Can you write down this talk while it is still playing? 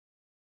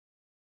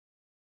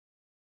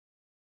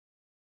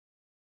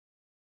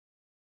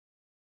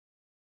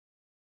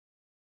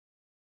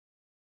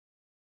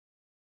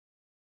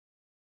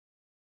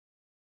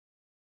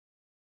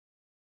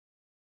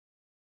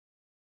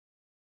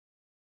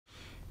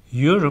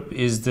Europe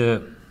is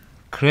the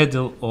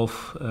cradle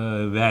of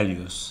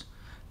values.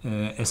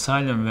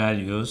 Asylum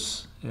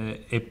values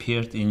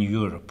appeared in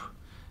Europe,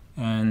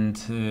 and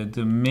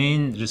the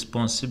main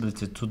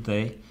responsibility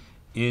today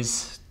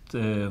is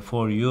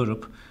for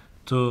Europe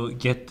to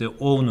get the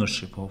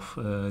ownership of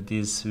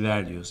these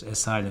values,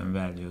 asylum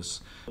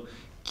values.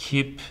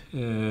 Keep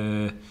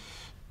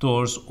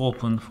doors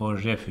open for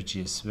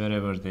refugees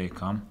wherever they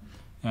come,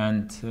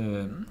 and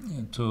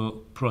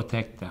to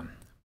protect them.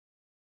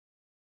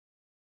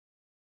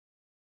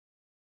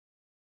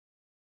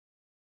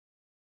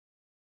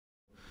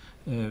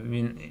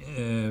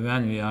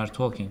 When we are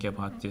talking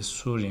about the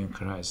Syrian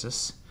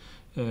crisis,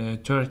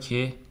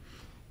 Turkey,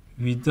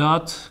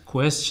 without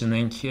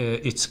questioning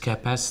its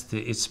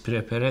capacity, its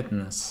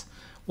preparedness,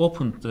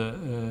 opened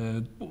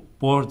the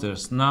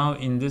borders. Now,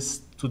 in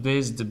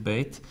today's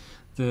debate,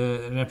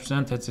 the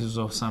representatives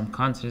of some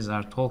countries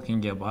are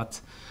talking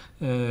about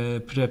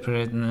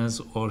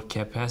preparedness or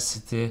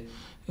capacity.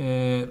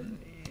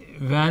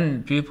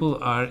 When people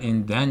are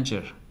in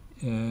danger,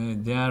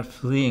 they are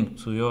fleeing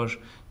to your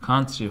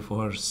country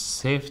for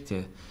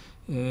safety,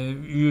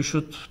 you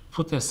should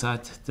put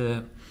aside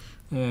the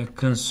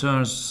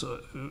concerns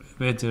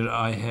whether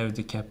I have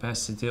the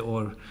capacity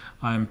or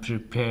I'm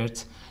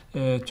prepared.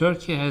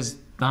 Turkey has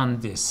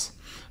done this.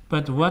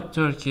 But what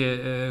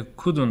Turkey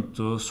couldn't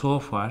do so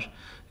far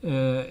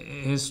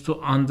is to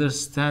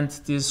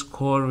understand these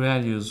core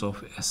values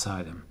of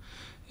asylum.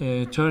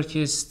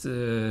 Turkey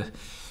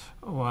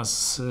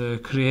was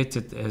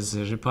created as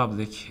a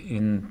republic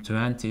in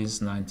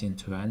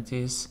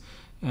 1920s,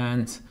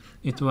 and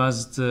it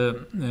was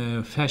the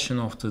fashion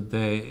of the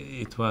day.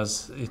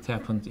 It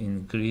happened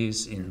in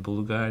Greece, in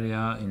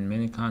Bulgaria, in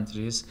many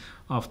countries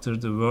after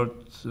the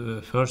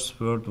First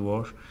World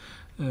War,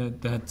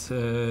 that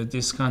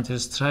these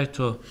countries tried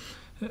to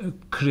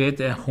create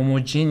a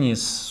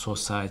homogeneous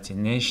society.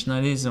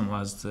 Nationalism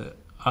was the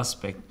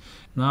aspect.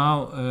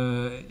 Now,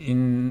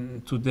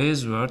 in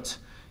today's world,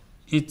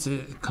 it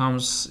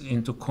comes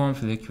into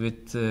conflict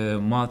with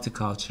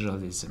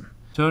multiculturalism.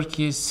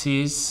 Turkey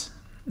sees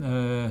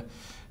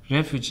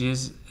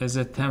refugees as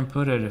a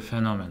temporary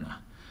phenomena.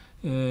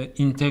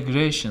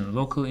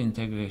 Local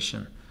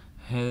integration,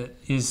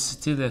 is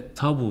still a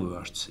taboo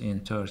word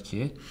in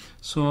Turkey.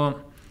 So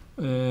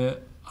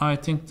I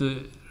think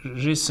the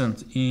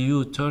recent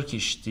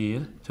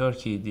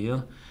EU-Turkey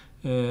deal,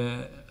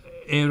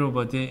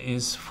 everybody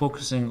is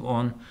focusing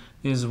on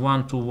this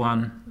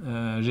one-to-one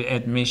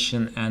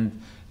readmission and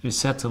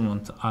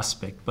resettlement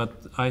aspect.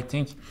 But I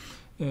think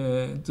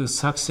the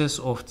success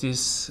of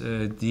this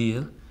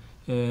deal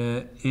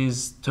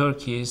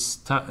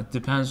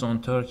depends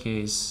on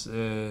Turkey's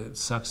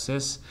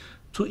success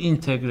to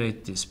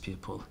integrate these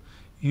people.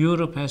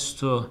 Europe has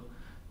to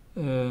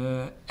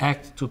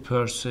act to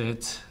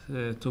persuade,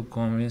 to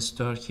convince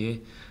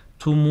Turkey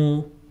to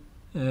move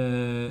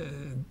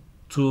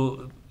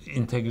to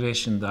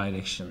integration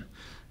direction.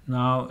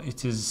 Now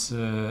it is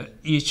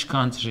each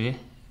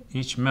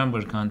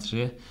member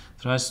country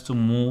tries to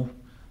move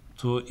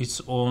to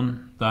its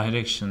own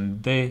direction.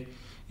 They,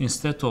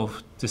 instead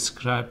of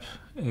describe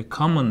a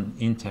common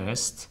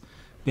interest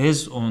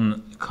based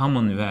on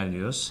common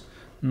values,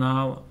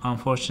 now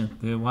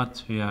unfortunately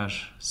what we are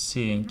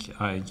seeing,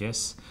 I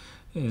guess,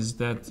 is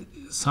that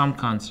some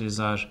countries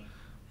are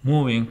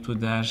moving to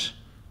their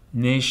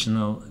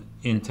national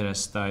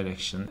interest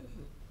direction.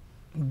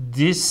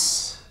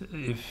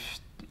 If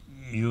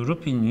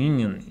European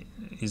Union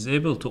is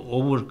able to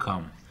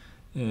overcome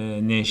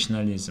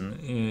nationalism,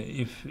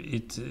 if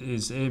it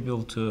is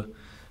able to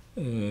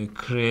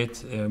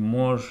create a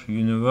more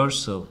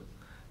universal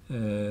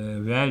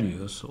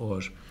values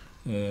or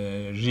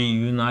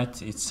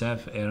reunite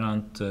itself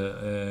around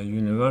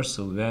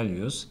universal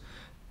values,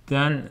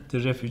 then the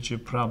refugee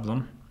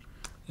problem,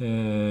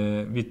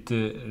 with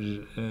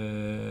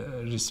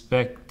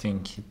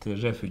respecting the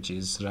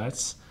refugees'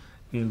 rights,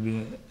 will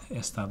be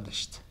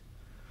established.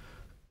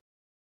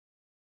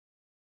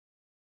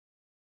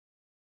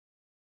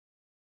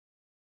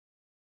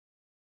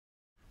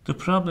 The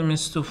problem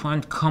is to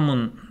find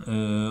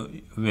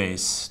common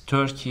ways.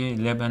 Turkey,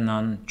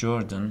 Lebanon,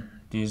 Jordan,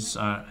 these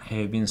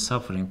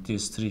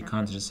three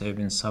countries have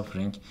been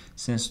suffering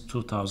since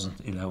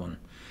 2011.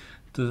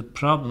 The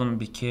problem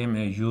became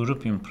a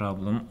European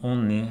problem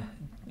only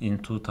in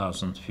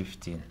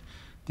 2015.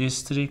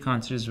 These three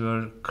countries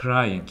were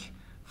crying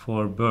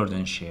for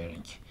burden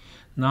sharing.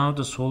 Now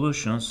the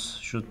solutions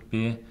should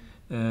be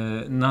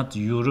not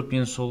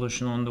European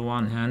solution on the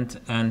one hand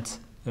and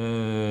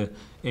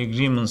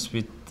agreements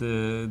with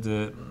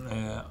the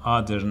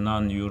other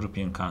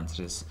non-European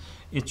countries.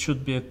 It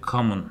should be a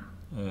common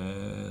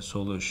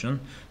solution.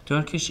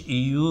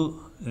 Turkish-EU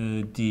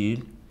deal,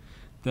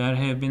 there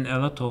have been a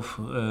lot of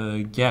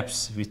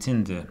gaps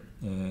within the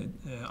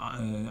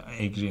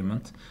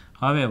agreement.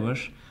 However,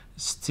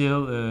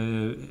 still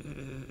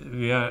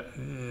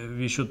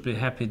we should be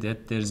happy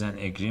that there is an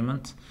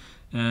agreement,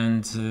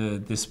 and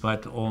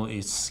despite all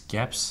its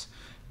gaps,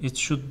 it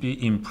should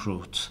be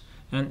improved,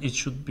 and it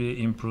should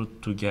be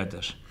improved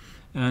together.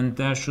 And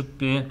there should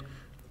be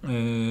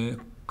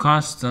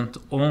constant,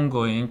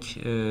 ongoing,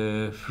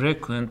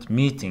 frequent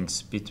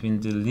meetings between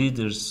the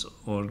leaders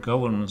or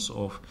governments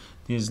of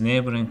these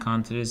neighboring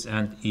countries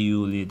and EU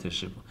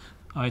leadership.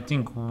 I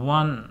think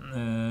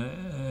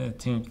one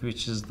thing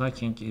which is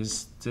lacking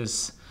is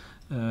this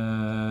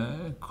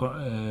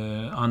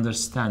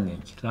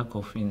understanding, lack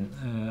of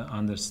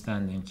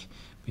understanding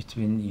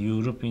between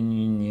European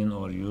Union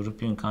or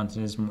European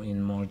countries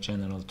in more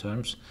general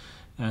terms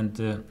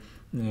and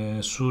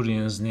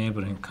Syria's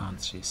neighboring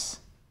countries.